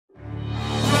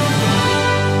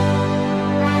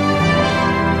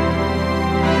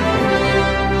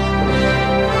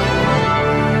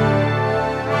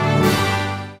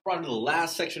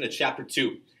section of chapter 2.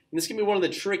 And this can be one of the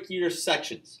trickier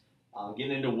sections,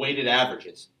 getting into weighted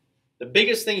averages. The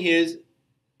biggest thing is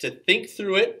to think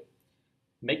through it,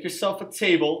 make yourself a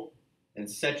table, and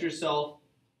set yourself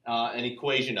an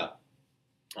equation up.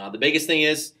 The biggest thing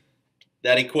is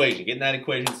that equation, getting that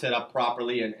equation set up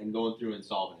properly and going through and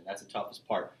solving it. That's the toughest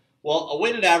part. Well, a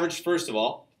weighted average, first of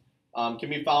all, can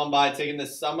be found by taking the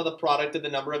sum of the product of the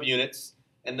number of units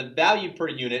and the value per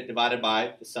unit divided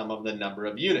by the sum of the number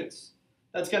of units.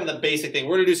 That's kind of the basic thing.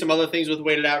 We're going to do some other things with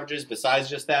weighted averages besides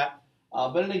just that.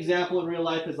 But an example in real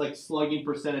life is like slugging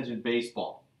percentage in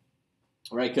baseball.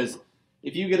 All right, because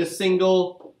if you get a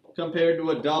single compared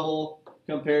to a double,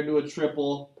 compared to a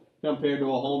triple, compared to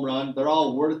a home run, they're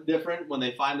all worth different when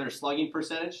they find their slugging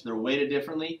percentage. They're weighted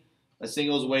differently. A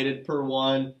single is weighted per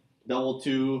 1, double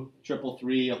 2, triple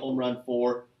 3, a home run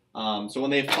 4. So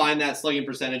when they find that slugging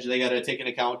percentage, they got to take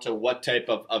into account to what type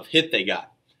of hit they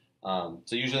got.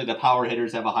 So usually the power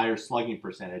hitters have a higher slugging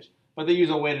percentage, but they use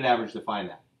a weighted average to find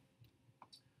that.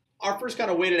 Our first kind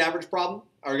of weighted average problem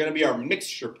are going to be our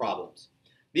mixture problems.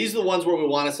 These are the ones where we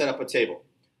want to set up a table.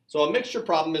 So a mixture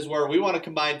problem is where we want to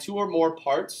combine 2 or more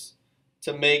parts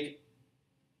to make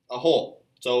a whole.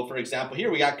 So for example,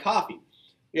 here we got coffee.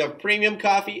 We have premium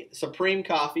coffee, supreme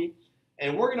coffee,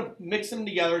 and we're going to mix them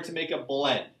together to make a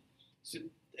blend. So,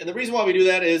 and the reason why we do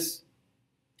that is,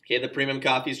 okay, the premium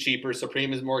coffee is cheaper,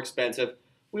 supreme is more expensive.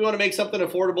 We want to make something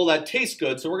affordable that tastes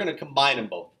good, so we're going to combine them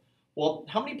both. Well,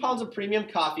 how many pounds of premium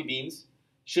coffee beans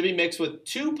should be mixed with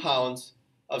 2 pounds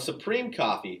of supreme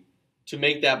coffee to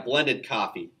make that blended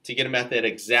coffee, to get them at that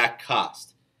exact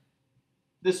cost?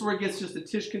 This is where it gets just a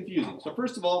tish confusing. So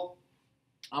first of all,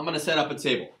 I'm going to set up a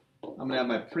table. I'm going to have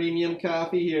my premium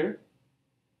coffee here.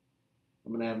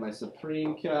 I'm going to have my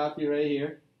supreme coffee right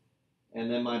here. And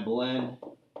then my blend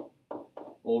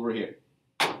over here.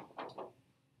 That's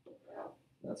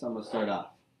how I'm going to start off.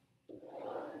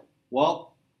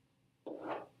 Well,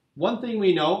 one thing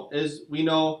we know is we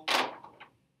know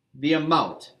the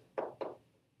amount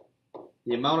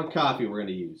of coffee we're going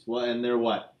to use. Well, and they're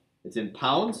what? It's in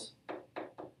pounds.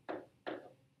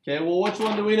 Okay, well, which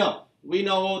one do we know? We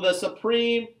know the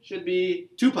supreme should be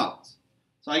 2 pounds.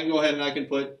 So I can go ahead and I can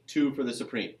put 2 for the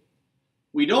supreme.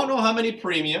 We don't know how many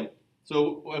premium.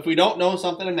 So if we don't know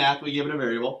something in math, we give it a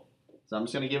variable. So I'm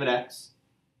just going to give it x.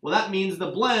 Well, that means the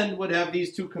blend would have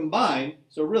these 2 combined.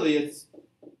 So really it's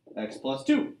x plus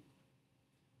 2.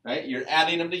 Right? You're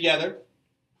adding them together.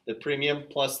 The premium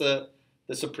plus the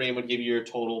supreme would give you your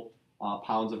total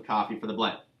pounds of coffee for the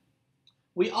blend.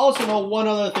 We also know one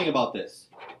other thing about this.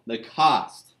 The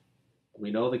cost.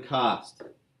 We know the cost.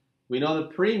 We know the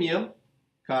premium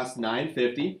costs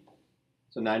 $9.50,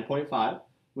 so 9.5.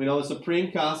 We know the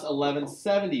supreme costs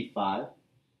 $11.75,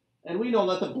 and we know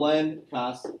that the blend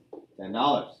costs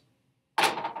 $10.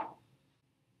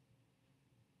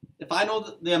 If I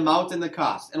know the amount and the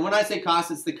cost, and when I say cost,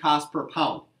 it's the cost per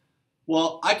pound.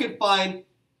 Well, I could find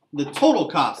the total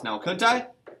cost now, couldn't I?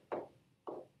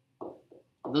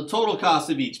 The total cost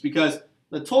of each, because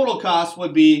the total cost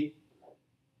would be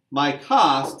my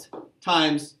cost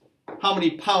times how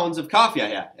many pounds of coffee I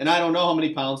have. And I don't know how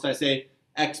many pounds, so I say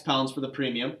X pounds for the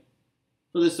premium.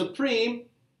 For the supreme,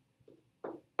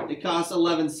 it costs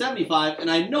 $11.75,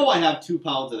 and I know I have 2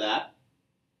 pounds of that.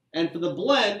 And for the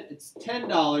blend, it's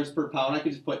 $10 per pound. I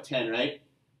could just put 10, right?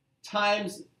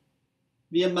 Times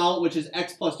the amount, which is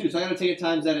X plus 2. So I got to take it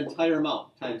times that entire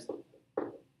amount, times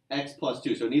X plus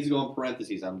 2. So it needs to go in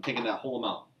parentheses. I'm taking that whole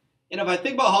amount. And if I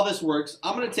think about how this works,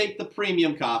 I'm going to take the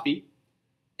premium coffee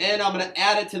and I'm going to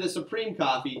add it to the supreme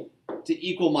coffee to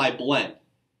equal my blend.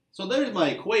 So there's my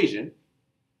equation.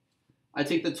 I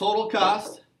take the total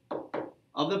cost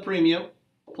of the premium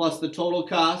plus the total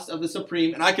cost of the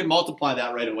supreme, and I can multiply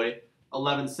that right away.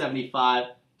 $11.75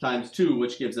 times 2,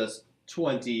 which gives us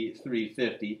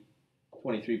 $23.50,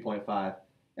 23.5.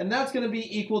 And that's going to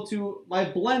be equal to my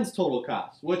blend's total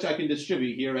cost, which I can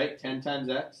distribute here, right? 10 times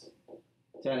x.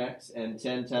 10x, and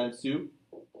 10 times 2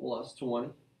 plus 20.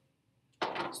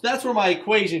 So that's where my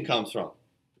equation comes from.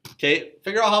 Okay,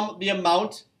 figure out how the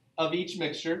amount of each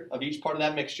mixture, of each part of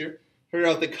that mixture. Figure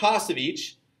out the cost of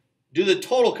each. Do the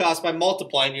total cost by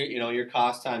multiplying your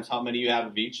cost times how many you have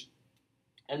of each.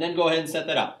 And then go ahead and set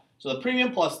that up. So the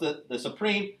premium plus the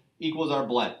supreme equals our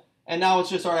blend. And now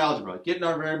it's just our algebra. Getting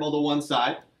our variable to one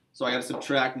side. So I got to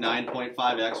subtract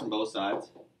 9.5x from both sides.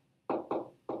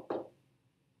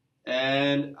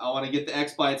 And I want to get the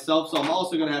x by itself, so I'm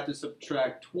also going to have to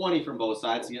subtract 20 from both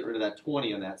sides to get rid of that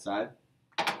 20 on that side.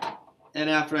 And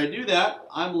after I do that,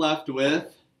 I'm left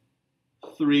with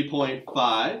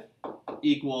 3.5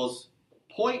 equals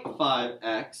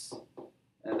 0.5x,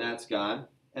 and that's gone.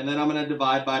 and then I'm going to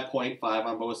divide by 0.5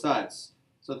 on both sides.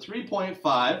 So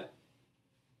 3.5,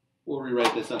 we'll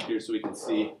rewrite this up here so we can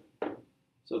see.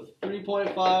 So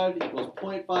 3.5 equals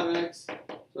 0.5x.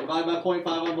 So divide by 0.5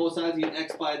 on both sides, you get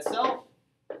x by itself.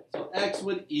 So x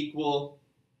would equal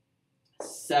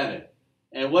 7.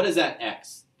 And what is that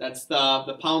x? That's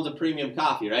the pounds of premium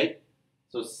coffee, right?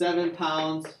 So 7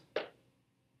 pounds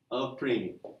of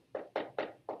premium.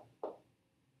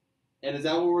 And is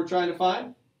that what we're trying to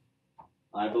find?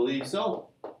 I believe so.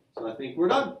 So I think we're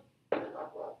done.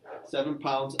 7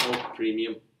 pounds of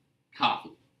premium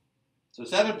coffee. So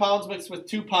 7 pounds mixed with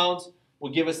 2 pounds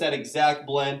will give us that exact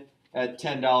blend at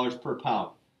 $10 per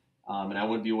pound. And I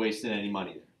wouldn't be wasting any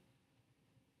money there.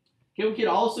 Okay, we could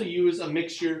also use a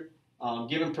mixture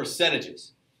given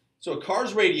percentages. So a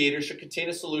car's radiator should contain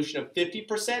a solution of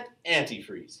 50%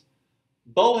 antifreeze.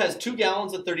 Bo has 2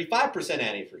 gallons of 35%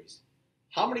 antifreeze.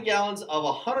 How many gallons of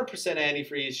 100%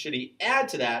 antifreeze should he add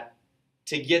to that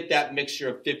to get that mixture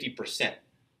of 50%?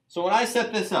 So when I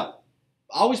set this up,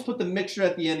 always put the mixture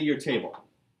at the end of your table.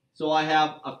 So I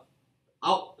have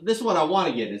this is what I want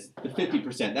to get is the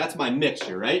 50%. That's my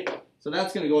mixture, right? So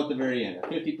that's going to go at the very end, a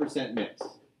 50% mix.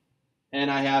 And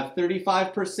I have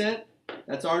 35%.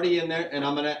 That's already in there, and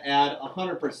I'm going to add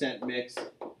 100% mix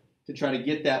to try to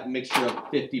get that mixture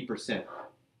of 50%.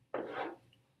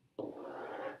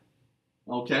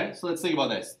 Okay, so let's think about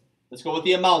this. Let's go with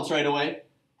the amounts right away.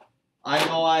 I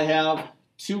know I have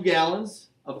 2 gallons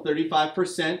of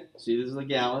 35%. See, this is the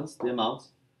gallons, the amounts.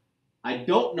 I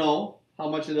don't know how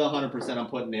much of the 100% I'm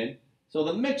putting in. So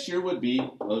the mixture would be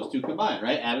those two combined,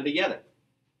 right? Added together.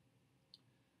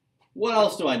 What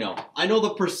else do I know? I know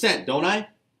the percent, don't I?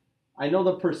 I know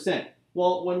the percent.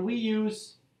 Well, when we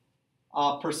use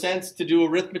percents to do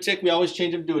arithmetic, we always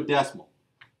change them to a decimal.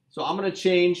 So I'm going to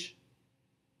change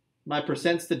my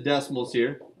percents to decimals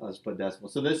here. Let's put decimal.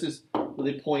 So this is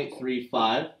really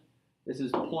 0.35. This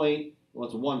is well,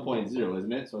 it's 1.0,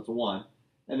 isn't it? So it's 1.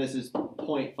 And this is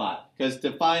 0.5. Because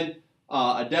to find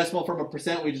a decimal from a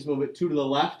percent, we just move it 2 to the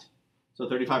left. So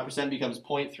 35% becomes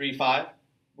 0.35.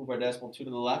 Move our decimal 2 to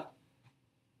the left.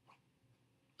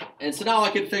 And so now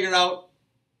I can figure out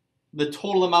the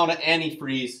total amount of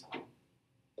antifreeze.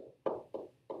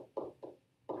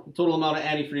 The total amount of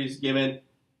antifreeze given,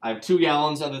 I have 2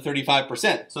 gallons of the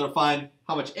 35%. So to find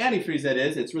how much antifreeze that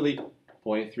is, it's really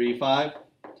 0.35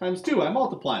 times 2. I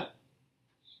multiply it.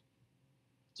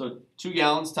 So 2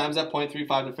 gallons times that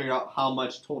 0.35 to figure out how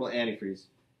much total antifreeze.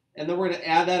 And then we're going to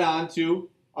add that on to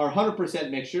our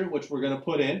 100% mixture, which we're going to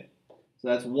put in. So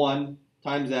that's 1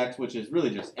 times x, which is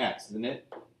really just x, isn't it?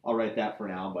 I'll write that for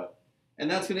now. And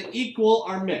that's going to equal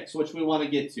our mix, which we want to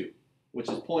get to, which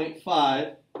is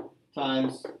 0.5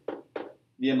 times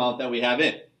the amount that we have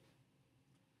in.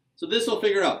 So this will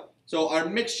figure out. So our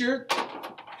mixture,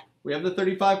 we have the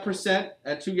 35%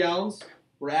 at 2 gallons.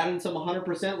 We're adding some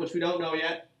 100%, which we don't know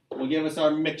yet. Will give us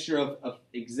our mixture of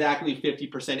exactly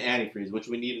 50% antifreeze, which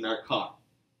we need in our car.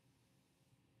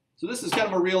 So this is kind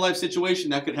of a real-life situation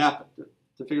that could happen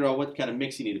to figure out what kind of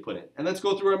mix you need to put in. And let's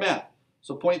go through our math.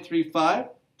 So 0.35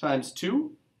 times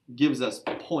 2 gives us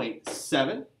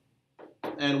 0.7.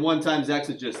 And 1 times x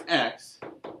is just x.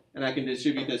 And I can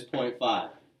distribute this 0.5.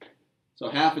 So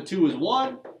half of 2 is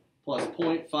 1 plus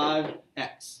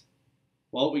 0.5x.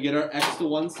 Well, we get our x to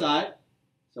one side.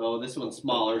 So this one's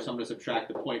smaller, so I'm going to subtract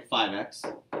the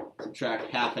 0.5x.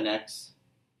 Subtract half an x.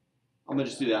 I'm going to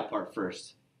just do that part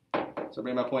first. So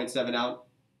bring my 0.7 out.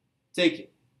 Take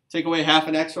away half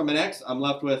an x from an x. I'm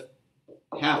left with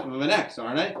half of an x,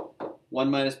 aren't I?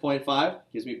 1 minus 0.5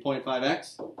 gives me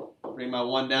 0.5x. Bring my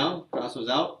 1 down, cross those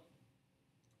out.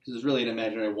 Because there's really an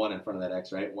imaginary 1 in front of that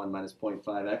x, right? 1 minus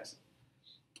 0.5x.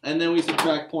 And then we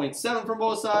subtract 0.7 from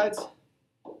both sides.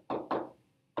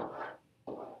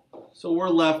 So we're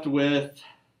left with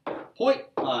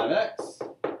 0.5x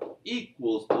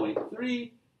equals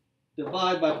 0.3.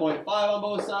 Divide by 0.5 on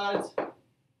both sides.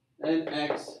 And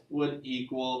x would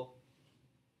equal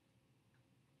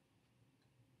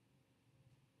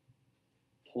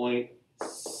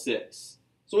 0.6.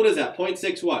 So what is that?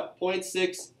 0.6 what?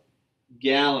 0.6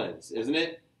 gallons, isn't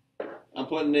it? I'm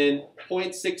putting in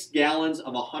 0.6 gallons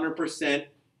of 100%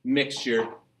 mixture,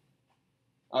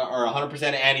 or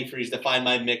 100% antifreeze to find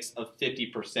my mix of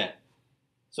 50%.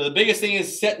 So the biggest thing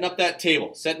is setting up that table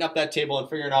and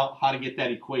figuring out how to get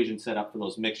that equation set up for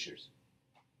those mixtures.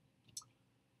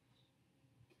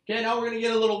 Okay, now we're going to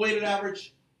get a little weighted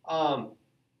average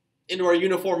into our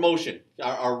uniform motion,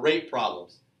 our rate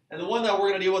problems. And the one that we're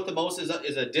going to deal with the most is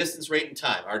a distance, rate, and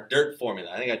time, our DIRT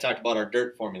formula. I think I talked about our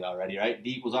DIRT formula already, right?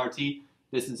 D equals RT,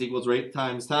 distance equals rate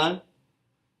times time.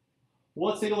 Well,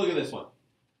 let's take a look at this one.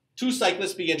 Two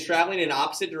cyclists begin traveling in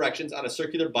opposite directions on a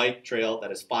circular bike trail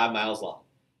that is 5 miles long.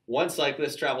 One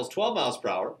cyclist travels 12 miles per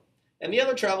hour, and the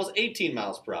other travels 18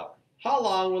 miles per hour. How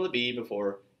long will it be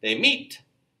before they meet?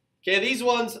 Okay, these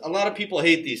ones, a lot of people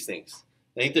hate these things.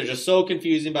 They think they're just so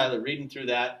confusing by reading through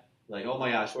that. Like, oh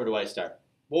my gosh, where do I start?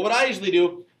 Well, what I usually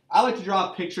do, I like to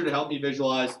draw a picture to help me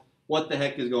visualize what the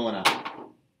heck is going on.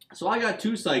 So I got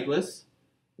two cyclists.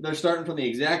 They're starting from the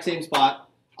exact same spot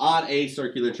on a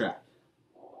circular track.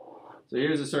 So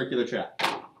here's a circular track.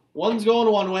 One's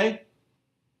going one way.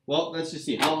 Well, let's just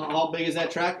see. How big is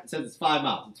that track? It says it's 5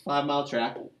 miles. It's a 5 mile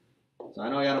track. So I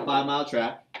know I got a 5 mile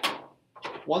track.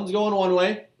 One's going one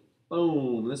way.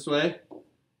 Boom, this way.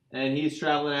 And he's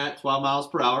traveling at 12 miles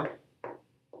per hour.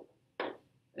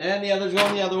 And the other's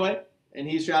going the other way. And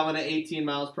he's traveling at 18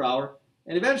 miles per hour.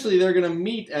 And eventually they're going to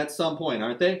meet at some point,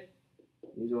 aren't they?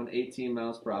 He's going 18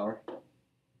 miles per hour.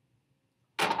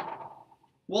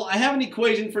 Well, I have an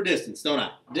equation for distance, don't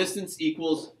I? Distance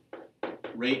equals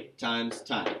rate times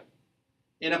time.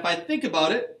 And if I think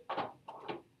about it,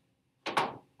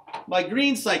 my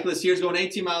green cyclist here is going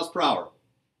 18 miles per hour.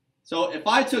 So if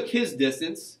I took his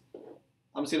distance,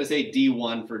 I'm just going to say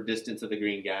D1 for distance of the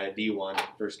green guy, D1,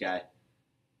 first guy.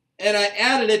 And I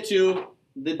added it to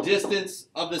the distance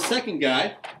of the second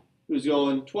guy, who's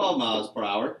going 12 miles per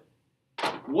hour.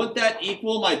 Wouldn't that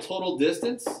equal my total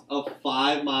distance of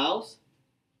 5 miles?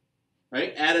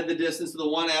 Right? Added the distance of the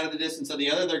one, added the distance of the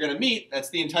other. They're going to meet. That's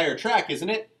the entire track, isn't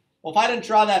it? Well, if I didn't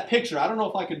draw that picture, I don't know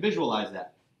if I could visualize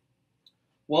that.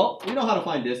 Well, we know how to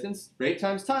find distance. Rate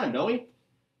times time, don't we?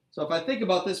 So if I think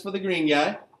about this for the green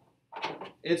guy,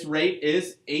 its rate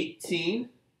is 18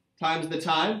 times the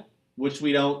time, which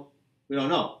we don't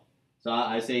know. So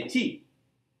I say t,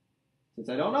 since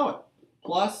I don't know it,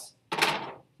 plus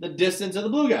the distance of the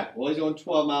blue guy. Well, he's going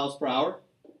 12 miles per hour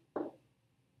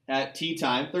at t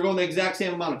time. They're going the exact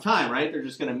same amount of time, right? They're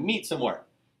just going to meet somewhere.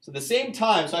 So the same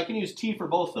time, so I can use t for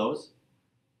both those,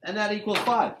 and that equals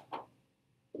 5.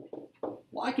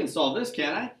 Well, I can solve this,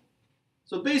 can't I?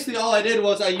 So basically all I did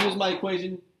was I used my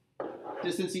equation,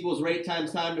 distance equals rate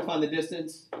times time, to find the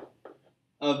distance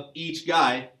of each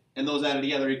guy, and those added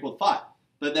together equaled 5.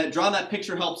 But drawing that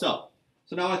picture helps out.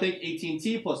 So now I think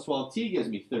 18t plus 12t gives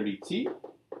me 30t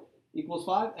equals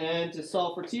 5. And to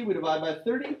solve for t, we divide by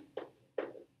 30.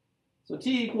 So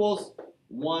t equals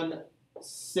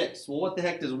 1/6. Well, what the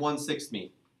heck does 1/6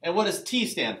 mean? And what does t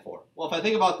stand for? Well, if I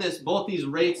think about this, both these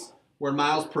rates were in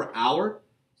miles per hour.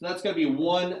 So that's going to be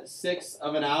 1/6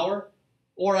 of an hour.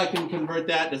 Or I can convert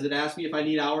that. Does it ask me if I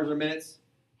need hours or minutes?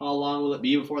 How long will it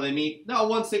be before they meet? No,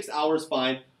 1/6 hours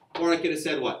fine. Or I could have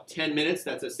said, what, 10 minutes?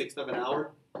 That's 1/6 of an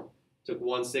hour. Took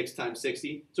 1/6 times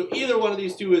 60. So either one of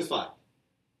these two is fine.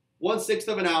 1/6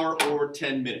 of an hour or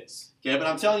 10 minutes. Okay, but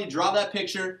I'm telling you, draw that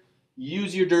picture.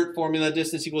 Use your dirt formula,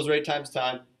 distance equals rate times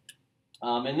time.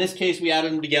 In this case, we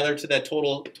added them together to that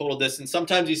total distance.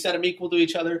 Sometimes you set them equal to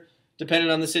each other,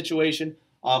 depending on the situation.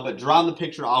 But drawing the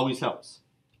picture always helps.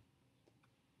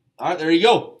 All right, there you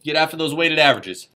go. Get after those weighted averages.